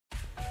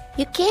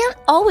You can't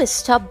always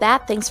stop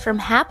bad things from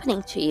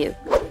happening to you,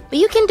 but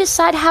you can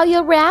decide how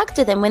you'll react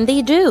to them when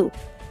they do.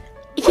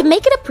 If you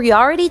make it a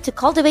priority to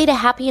cultivate a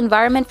happy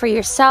environment for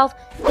yourself,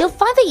 you'll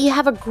find that you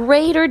have a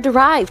greater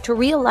drive to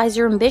realize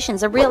your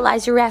ambitions and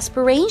realize your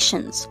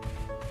aspirations.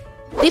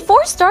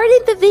 Before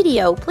starting the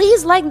video,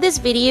 please like this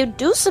video,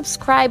 do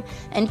subscribe,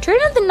 and turn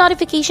on the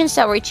notifications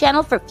to our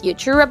channel for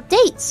future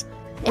updates.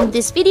 In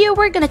this video,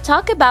 we're going to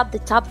talk about the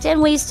top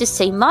 10 ways to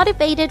stay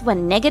motivated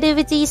when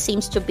negativity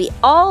seems to be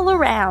all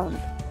around.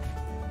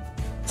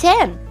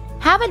 10.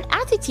 Have an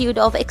attitude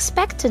of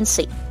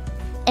expectancy.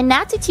 An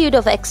attitude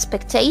of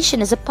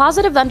expectation is a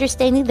positive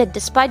understanding that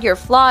despite your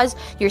flaws,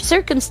 your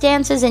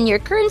circumstances, and your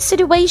current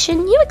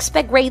situation, you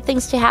expect great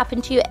things to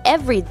happen to you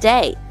every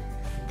day.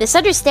 This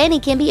understanding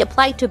can be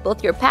applied to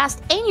both your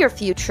past and your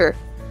future.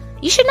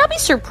 You should not be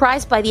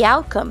surprised by the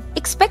outcome.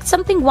 Expect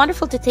something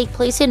wonderful to take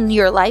place in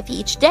your life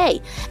each day,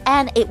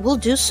 and it will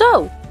do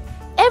so.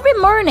 Every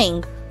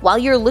morning, while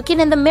you're looking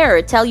in the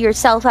mirror, tell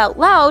yourself out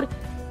loud,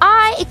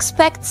 "I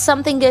expect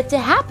something good to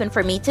happen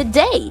for me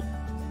today."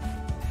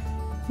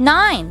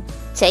 9.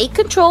 Take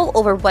control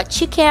over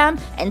what you can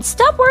and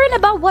stop worrying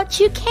about what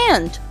you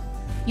can't.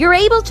 You're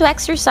able to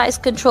exercise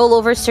control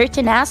over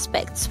certain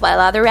aspects, while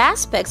other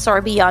aspects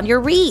are beyond your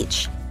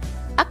reach.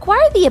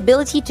 Acquire the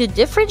ability to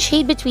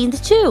differentiate between the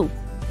two.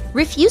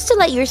 Refuse to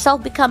let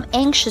yourself become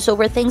anxious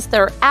over things that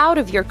are out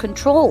of your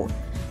control.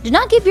 Do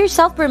not give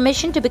yourself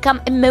permission to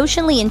become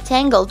emotionally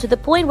entangled to the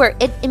point where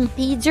it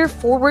impedes your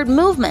forward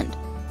movement.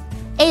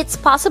 It's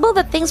possible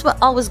that things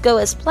won't always go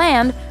as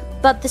planned,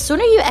 but the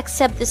sooner you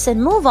accept this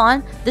and move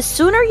on, the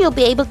sooner you'll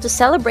be able to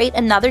celebrate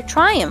another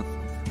triumph.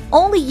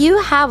 Only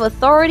you have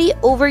authority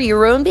over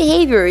your own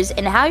behaviors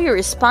and how you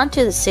respond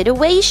to the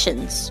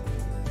situations.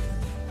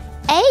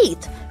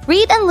 8.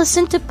 Read and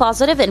listen to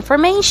positive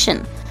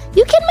information.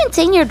 You can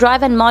maintain your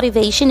drive and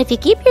motivation if you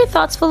keep your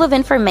thoughts full of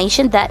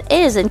information that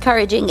is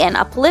encouraging and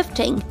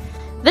uplifting.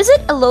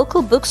 Visit a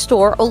local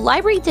bookstore or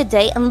library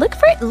today and look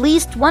for at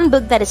least one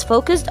book that is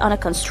focused on a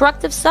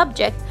constructive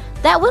subject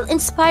that will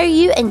inspire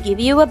you and give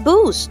you a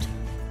boost.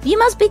 You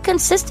must be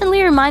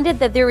consistently reminded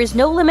that there is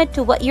no limit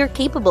to what you're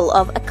capable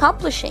of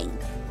accomplishing.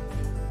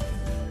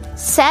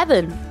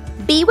 7.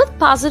 Be with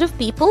positive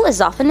people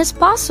as often as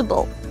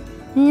possible.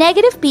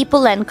 Negative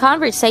people and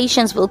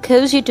conversations will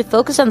cause you to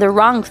focus on the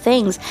wrong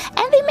things,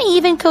 and they may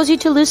even cause you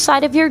to lose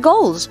sight of your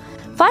goals.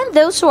 Find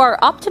those who are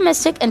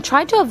optimistic and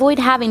try to avoid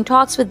having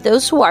talks with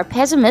those who are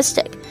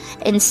pessimistic.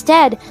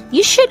 Instead,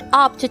 you should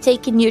opt to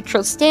take a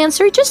neutral stance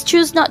or just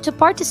choose not to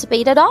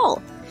participate at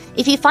all.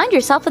 If you find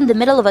yourself in the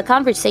middle of a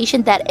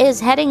conversation that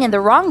is heading in the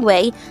wrong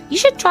way, you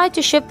should try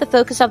to shift the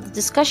focus of the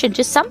discussion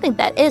to something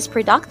that is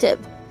productive.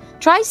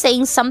 Try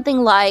saying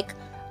something like,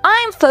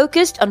 "I'm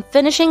focused on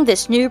finishing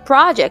this new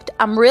project.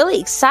 I'm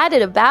really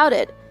excited about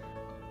it."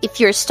 If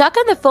you're stuck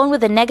on the phone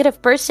with a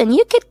negative person,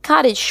 you could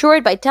cut it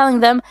short by telling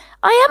them,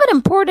 "I have an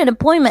important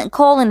appointment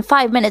call in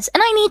 5 minutes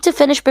and I need to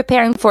finish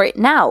preparing for it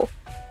now."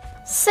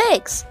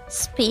 6.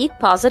 Speak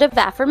positive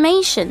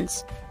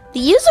affirmations. The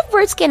use of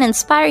words can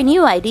inspire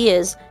new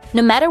ideas.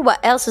 No matter what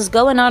else is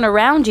going on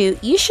around you,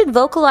 you should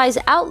vocalize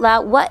out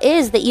loud what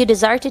is that you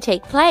desire to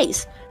take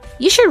place.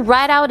 You should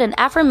write out an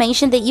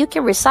affirmation that you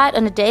can recite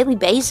on a daily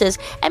basis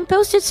and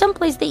post it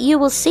someplace that you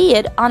will see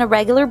it on a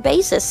regular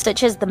basis,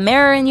 such as the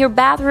mirror in your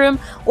bathroom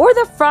or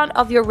the front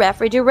of your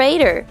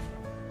refrigerator.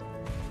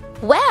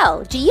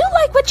 Well, do you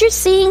like what you're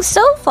seeing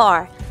so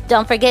far?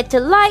 Don't forget to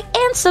like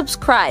and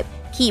subscribe.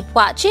 Keep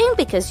watching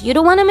because you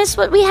don't want to miss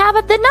what we have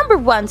at the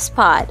 #1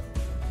 spot.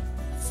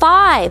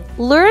 5.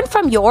 Learn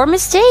from your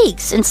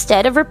mistakes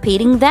instead of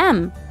repeating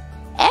them.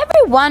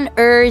 Everyone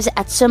errs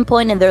at some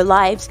point in their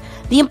lives.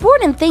 The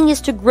important thing is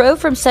to grow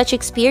from such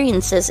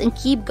experiences and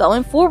keep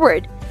going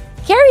forward.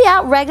 Carry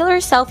out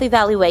regular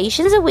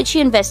self-evaluations in which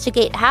you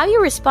investigate how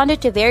you responded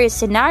to various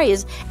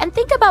scenarios and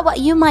think about what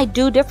you might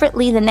do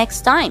differently the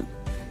next time.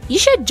 You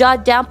should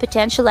jot down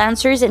potential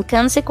answers and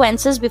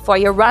consequences before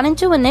you run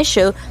into an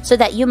issue so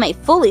that you may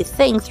fully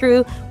think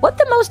through what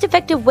the most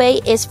effective way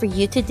is for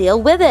you to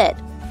deal with it.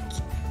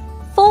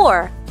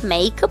 4.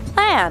 Make a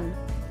plan.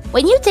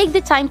 When you take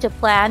the time to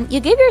plan, you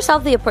give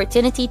yourself the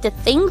opportunity to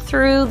think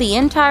through the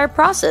entire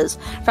process,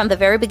 from the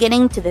very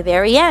beginning to the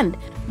very end.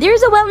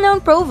 There's a well-known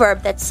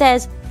proverb that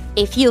says,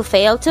 "If you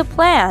fail to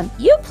plan,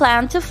 you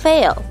plan to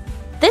fail."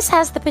 This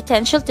has the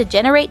potential to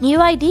generate new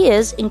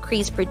ideas,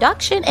 increase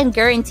production, and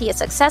guarantee a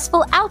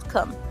successful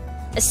outcome.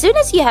 As soon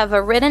as you have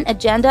a written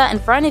agenda in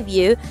front of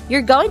you,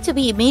 you're going to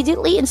be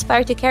immediately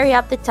inspired to carry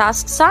out the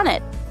tasks on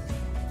it.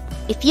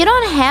 If you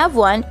don't have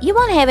one, you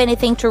won't have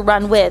anything to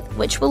run with,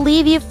 which will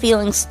leave you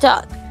feeling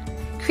stuck.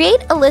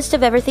 Create a list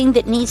of everything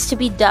that needs to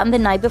be done the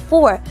night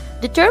before.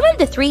 Determine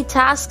the 3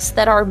 tasks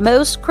that are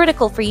most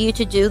critical for you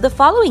to do the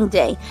following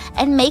day,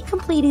 and make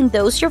completing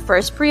those your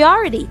first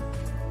priority.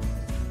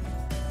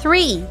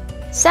 3.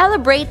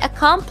 Celebrate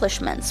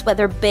accomplishments,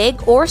 whether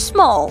big or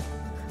small.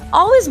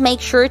 Always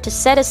make sure to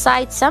set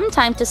aside some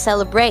time to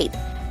celebrate.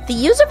 The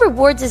use of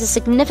rewards is a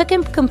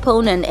significant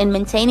component in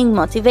maintaining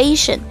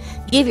motivation.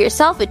 Give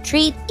yourself a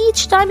treat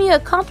each time you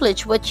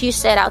accomplish what you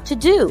set out to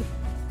do.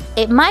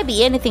 It might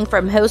be anything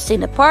from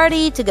hosting a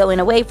party to going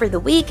away for the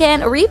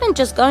weekend or even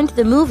just going to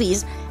the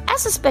movies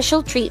as a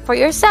special treat for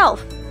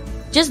yourself.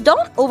 Just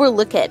don't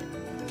overlook it.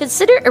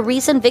 Consider a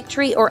recent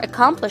victory or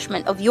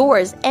accomplishment of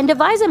yours and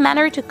devise a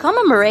manner to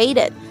commemorate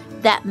it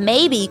that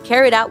may be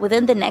carried out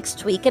within the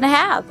next week and a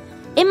half.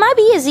 It might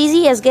be as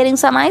easy as getting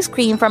some ice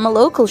cream from a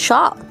local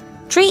shop.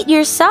 Treat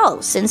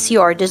yourself since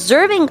you are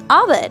deserving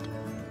of it.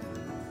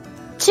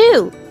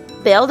 2.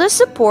 Build a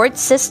support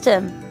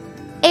system.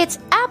 It's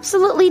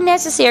absolutely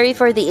necessary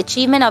for the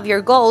achievement of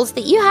your goals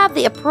that you have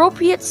the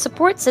appropriate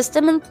support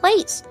system in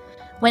place.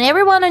 When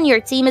everyone on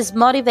your team is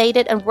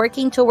motivated and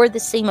working toward the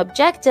same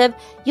objective,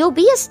 you'll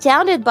be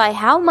astounded by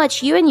how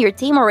much you and your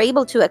team are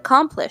able to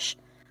accomplish.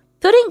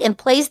 Putting in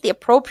place the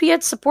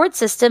appropriate support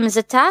system is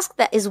a task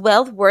that is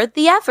well worth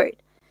the effort.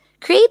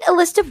 Create a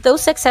list of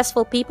those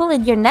successful people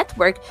in your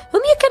network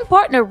whom you can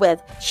partner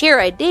with, share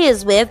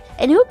ideas with,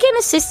 and who can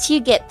assist you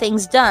get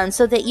things done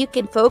so that you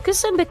can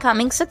focus on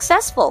becoming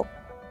successful.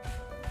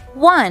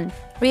 1.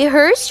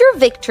 Rehearse your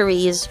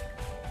victories.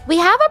 We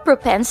have a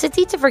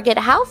propensity to forget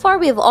how far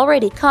we've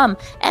already come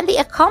and the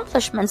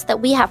accomplishments that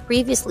we have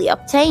previously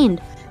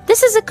obtained.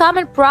 This is a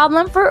common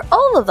problem for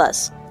all of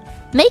us.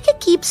 Make a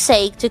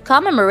keepsake to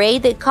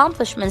commemorate the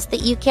accomplishments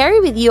that you carry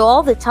with you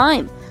all the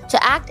time,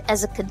 to act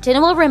as a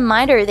continual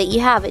reminder that you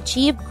have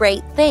achieved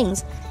great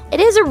things. It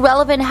is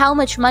irrelevant how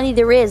much money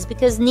there is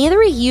because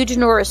neither a huge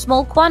nor a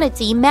small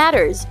quantity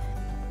matters.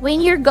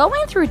 When you're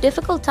going through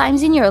difficult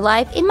times in your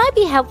life, it might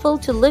be helpful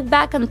to look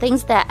back on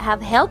things that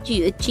have helped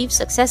you achieve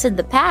success in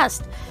the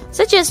past,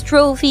 such as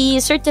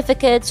trophies,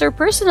 certificates, or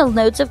personal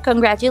notes of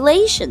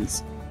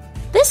congratulations.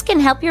 This can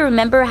help you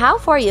remember how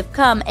far you've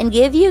come and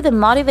give you the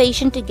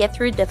motivation to get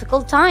through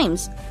difficult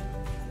times.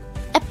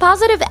 A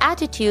positive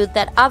attitude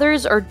that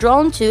others are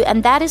drawn to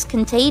and that is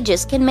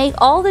contagious can make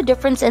all the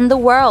difference in the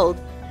world.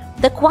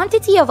 The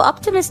quantity of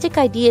optimistic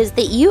ideas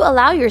that you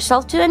allow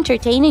yourself to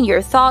entertain in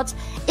your thoughts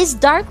is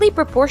directly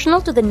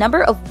proportional to the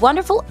number of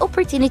wonderful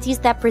opportunities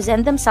that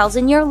present themselves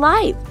in your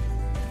life.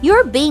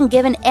 You're being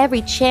given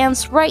every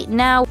chance right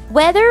now.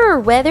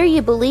 Whether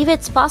you believe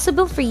it's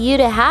possible for you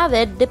to have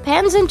it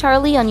depends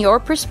entirely on your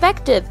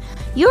perspective.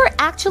 You're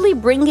actually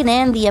bringing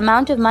in the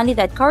amount of money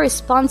that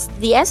corresponds to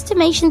the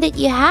estimation that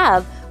you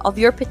have of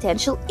your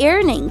potential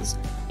earnings.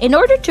 In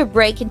order to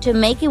break into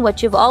making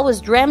what you've always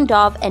dreamed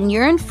of and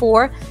yearned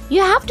for, you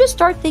have to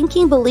start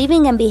thinking,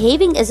 believing, and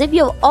behaving as if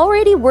you're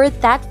already worth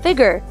that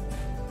figure.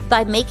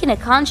 By making a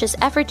conscious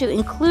effort to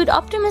include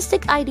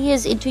optimistic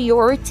ideas into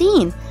your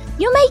routine,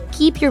 you may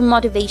keep your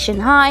motivation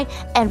high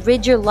and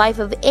rid your life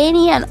of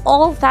any and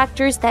all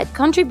factors that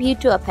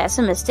contribute to a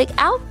pessimistic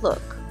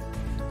outlook.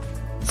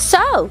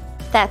 So,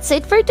 that's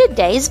it for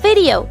today's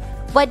video.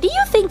 What do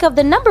you think of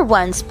the number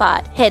 1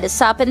 spot? Hit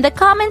us up in the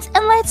comments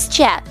and let's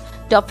chat.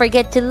 Don't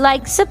forget to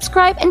like,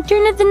 subscribe, and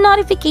turn on the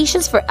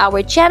notifications for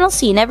our channel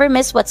so you never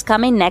miss what's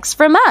coming next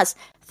from us.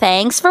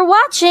 Thanks for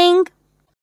watching!